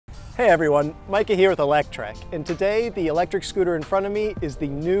Hey everyone, Micah here with Electrek, and today the electric scooter in front of me is the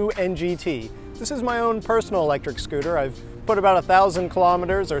NIU NGT. This is my own personal electric scooter. I've put about 1,000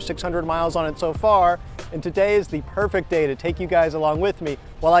 kilometers or 600 miles on it so far, and today is the perfect day to take you guys along with me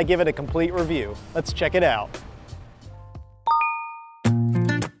while I give it a complete review. Let's check it out.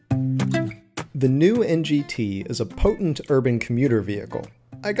 The NIU NGT is a potent urban commuter vehicle.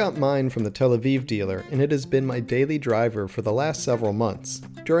 I got mine from the Tel Aviv dealer, and it has been my daily driver for the last several months,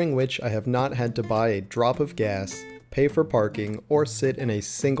 during which I have not had to buy a drop of gas, pay for parking, or sit in a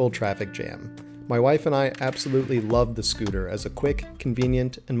single traffic jam. My wife and I absolutely love the scooter as a quick,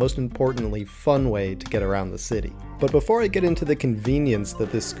 convenient, and most importantly, fun way to get around the city. But before I get into the convenience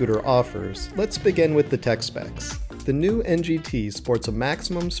that this scooter offers, let's begin with the tech specs. The NIU NGT sports a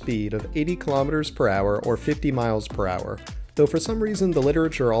maximum speed of 80 kilometers per hour or 50 miles per hour, though for some reason the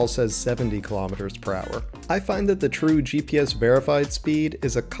literature all says 70 kilometers per hour. I find that the true GPS verified speed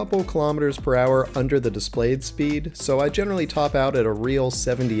is a couple kilometers per hour under the displayed speed, so I generally top out at a real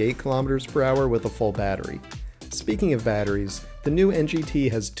 78 kilometers per hour with a full battery. Speaking of batteries, the NIU NGT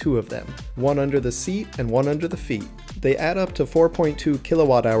has two of them, one under the seat and one under the feet. They add up to 4.2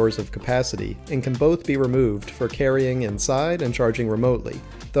 kilowatt hours of capacity and can both be removed for carrying inside and charging remotely,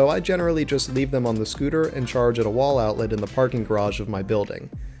 though I generally just leave them on the scooter and charge at a wall outlet in the parking garage of my building.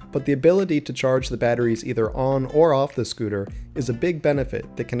 But the ability to charge the batteries either on or off the scooter is a big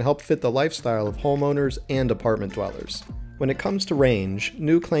benefit that can help fit the lifestyle of homeowners and apartment dwellers. When it comes to range,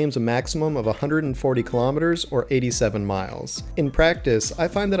 NIU claims a maximum of 140 kilometers or 87 miles. In practice, I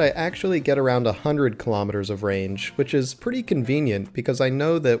find that I actually get around 100 kilometers of range, which is pretty convenient because I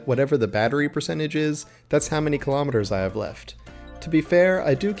know that whatever the battery percentage is, that's how many kilometers I have left. To be fair,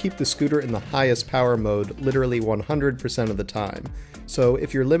 I do keep the scooter in the highest power mode literally 100% of the time, so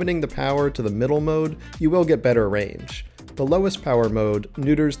if you're limiting the power to the middle mode, you will get better range. The lowest power mode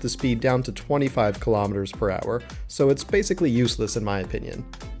neuters the speed down to 25 kilometers per hour, so it's basically useless in my opinion.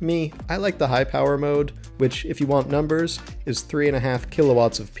 Me, I like the high power mode, which, if you want numbers, is 3.5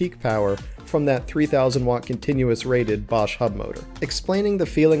 kilowatts of peak power from that 3000 watt continuous rated Bosch hub motor. Explaining the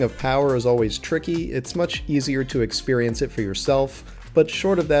feeling of power is always tricky. It's much easier to experience it for yourself, but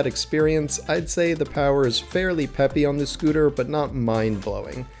short of that experience, I'd say the power is fairly peppy on the scooter, but not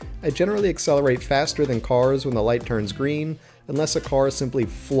mind-blowing. I generally accelerate faster than cars when the light turns green, unless a car simply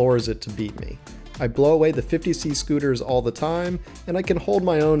floors it to beat me. I blow away the 50cc scooters all the time, and I can hold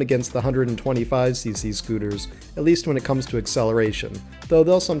my own against the 125cc scooters, at least when it comes to acceleration, though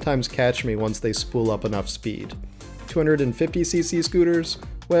they'll sometimes catch me once they spool up enough speed. 250cc scooters?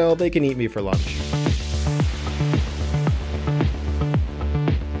 Well, they can eat me for lunch.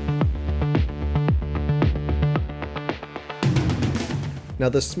 Now,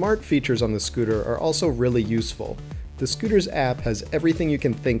 the smart features on the scooter are also really useful. The scooter's app has everything you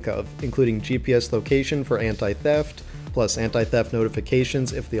can think of, including GPS location for anti-theft, plus anti-theft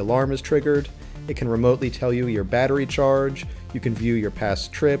notifications if the alarm is triggered. It can remotely tell you your battery charge, you can view your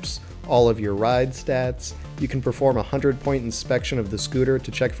past trips, all of your ride stats, you can perform a 100-point inspection of the scooter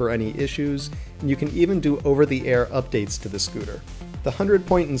to check for any issues, and you can even do over-the-air updates to the scooter. The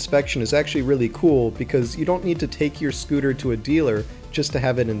 100-point inspection is actually really cool because you don't need to take your scooter to a dealer just to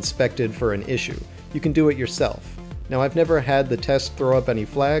have it inspected for an issue. You can do it yourself. Now, I've never had the test throw up any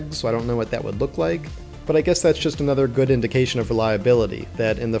flags, so I don't know what that would look like, but I guess that's just another good indication of reliability,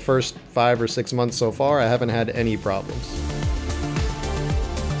 that in the first 5 or 6 months so far, I haven't had any problems.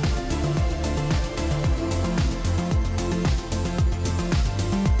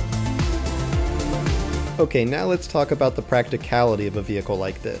 Okay, now let's talk about the practicality of a vehicle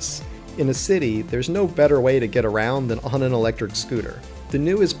like this. In a city, there's no better way to get around than on an electric scooter. The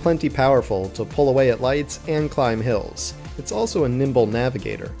NIU is plenty powerful to pull away at lights and climb hills. It's also a nimble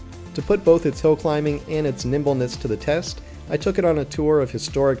navigator. To put both its hill climbing and its nimbleness to the test, I took it on a tour of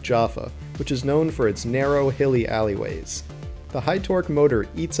historic Jaffa, which is known for its narrow, hilly alleyways. The high-torque motor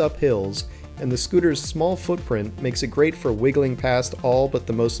eats up hills, and the scooter's small footprint makes it great for wiggling past all but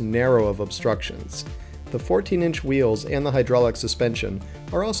the most narrow of obstructions. The 14-inch wheels and the hydraulic suspension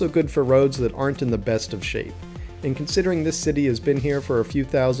are also good for roads that aren't in the best of shape. And considering this city has been here for a few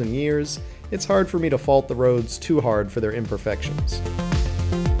thousand years, it's hard for me to fault the roads too hard for their imperfections.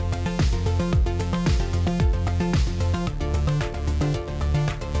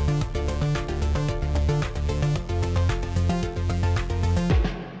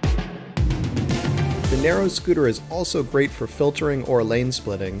 The narrow scooter is also great for filtering or lane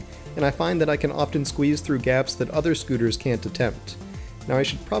splitting, and I find that I can often squeeze through gaps that other scooters can't attempt. Now, I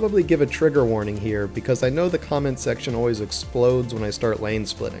should probably give a trigger warning here because I know the comment section always explodes when I start lane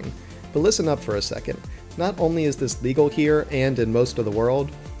splitting, but listen up for a second. Not only is this legal here and in most of the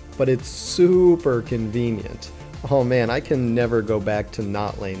world, but it's super convenient. Oh man, I can never go back to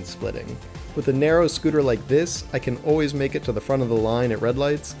not lane splitting. With a narrow scooter like this, I can always make it to the front of the line at red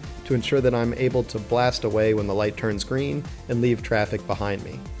lights to ensure that I'm able to blast away when the light turns green and leave traffic behind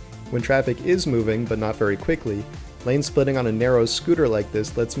me. When traffic is moving, but not very quickly, lane splitting on a narrow scooter like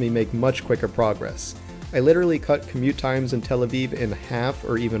this lets me make much quicker progress. I literally cut commute times in Tel Aviv in half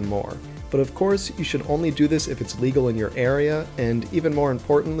or even more. But of course, you should only do this if it's legal in your area, and even more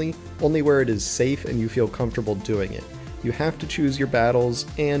importantly, only where it is safe and you feel comfortable doing it. You have to choose your battles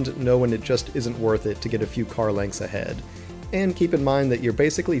and know when it just isn't worth it to get a few car lengths ahead. And keep in mind that you're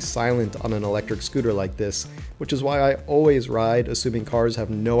basically silent on an electric scooter like this, which is why I always ride assuming cars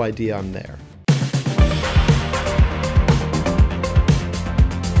have no idea I'm there.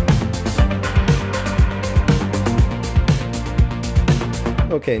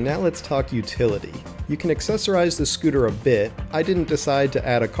 Okay, now let's talk utility. You can accessorize the scooter a bit. I didn't decide to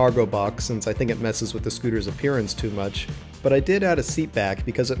add a cargo box since I think it messes with the scooter's appearance too much, but I did add a seat back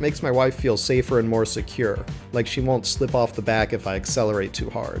because it makes my wife feel safer and more secure, like she won't slip off the back if I accelerate too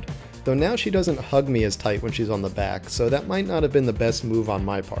hard. Though now she doesn't hug me as tight when she's on the back, so that might not have been the best move on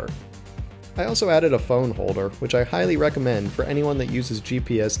my part. I also added a phone holder, which I highly recommend for anyone that uses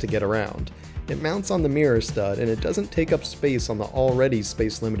GPS to get around. It mounts on the mirror stud and it doesn't take up space on the already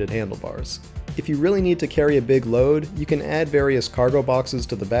space-limited handlebars. If you really need to carry a big load, you can add various cargo boxes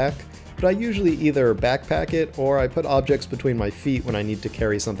to the back, but I usually either backpack it or I put objects between my feet when I need to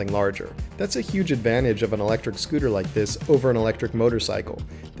carry something larger. That's a huge advantage of an electric scooter like this over an electric motorcycle,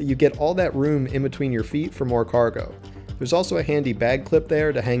 that you get all that room in between your feet for more cargo. There's also a handy bag clip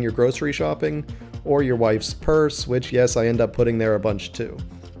there to hang your grocery shopping, or your wife's purse, which yes, I end up putting there a bunch too.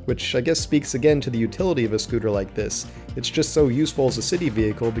 Which I guess speaks again to the utility of a scooter like this. It's just so useful as a city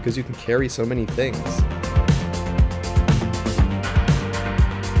vehicle because you can carry so many things.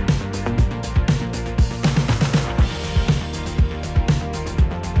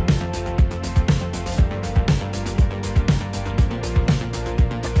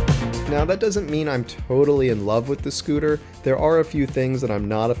 Now that doesn't mean I'm totally in love with the scooter. There are a few things that I'm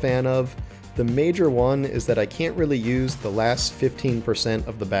not a fan of. The major one is that I can't really use the last 15%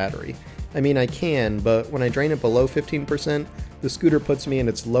 of the battery. I mean, I can, but when I drain it below 15%, the scooter puts me in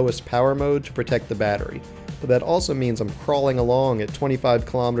its lowest power mode to protect the battery. But that also means I'm crawling along at 25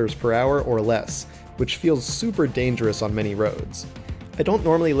 kilometers per hour or less, which feels super dangerous on many roads. I don't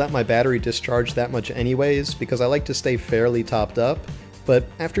normally let my battery discharge that much anyways, because I like to stay fairly topped up, but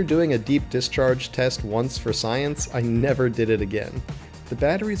after doing a deep discharge test once for science, I never did it again. The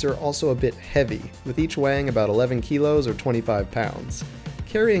batteries are also a bit heavy, with each weighing about 11 kilos or 25 pounds.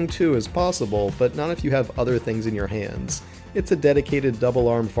 Carrying two is possible, but not if you have other things in your hands. It's a dedicated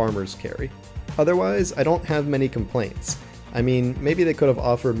double-arm farmer's carry. Otherwise, I don't have many complaints. I mean, maybe they could have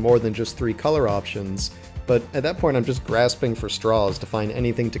offered more than just 3 color options, but at that point I'm just grasping for straws to find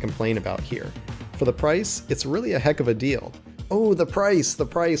anything to complain about here. For the price, it's really a heck of a deal. Oh, the price!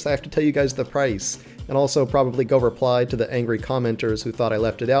 I have to tell you guys the price. And also probably go reply to the angry commenters who thought I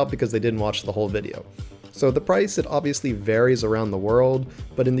left it out because they didn't watch the whole video. So the price, it obviously varies around the world,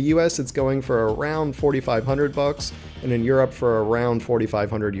 but in the US it's going for around 4,500 bucks, and in Europe for around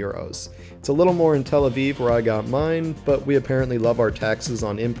 4,500 euros. It's a little more in Tel Aviv where I got mine, but we apparently love our taxes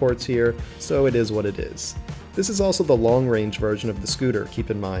on imports here, so it is what it is. This is also the long-range version of the scooter,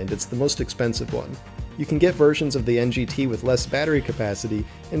 keep in mind, it's the most expensive one. You can get versions of the NGT with less battery capacity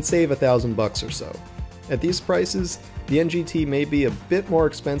and save $1,000 or so. At these prices, the NGT may be a bit more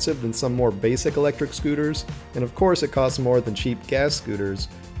expensive than some more basic electric scooters, and of course it costs more than cheap gas scooters,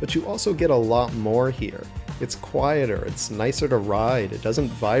 but you also get a lot more here. It's quieter, it's nicer to ride, it doesn't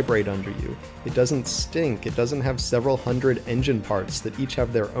vibrate under you, it doesn't stink, it doesn't have several hundred engine parts that each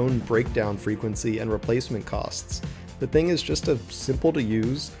have their own breakdown frequency and replacement costs. The thing is just a simple to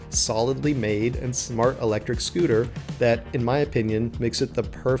use, solidly made, and smart electric scooter that, in my opinion, makes it the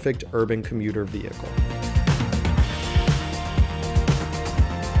perfect urban commuter vehicle.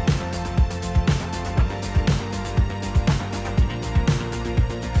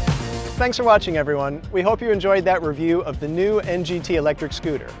 Thanks for watching, everyone. We hope you enjoyed that review of the new NGT electric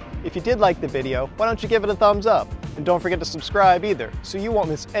scooter. If you did like the video, why don't you give it a thumbs up? And don't forget to subscribe either, so you won't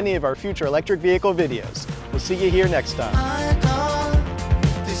miss any of our future electric vehicle videos. We'll see you here next time.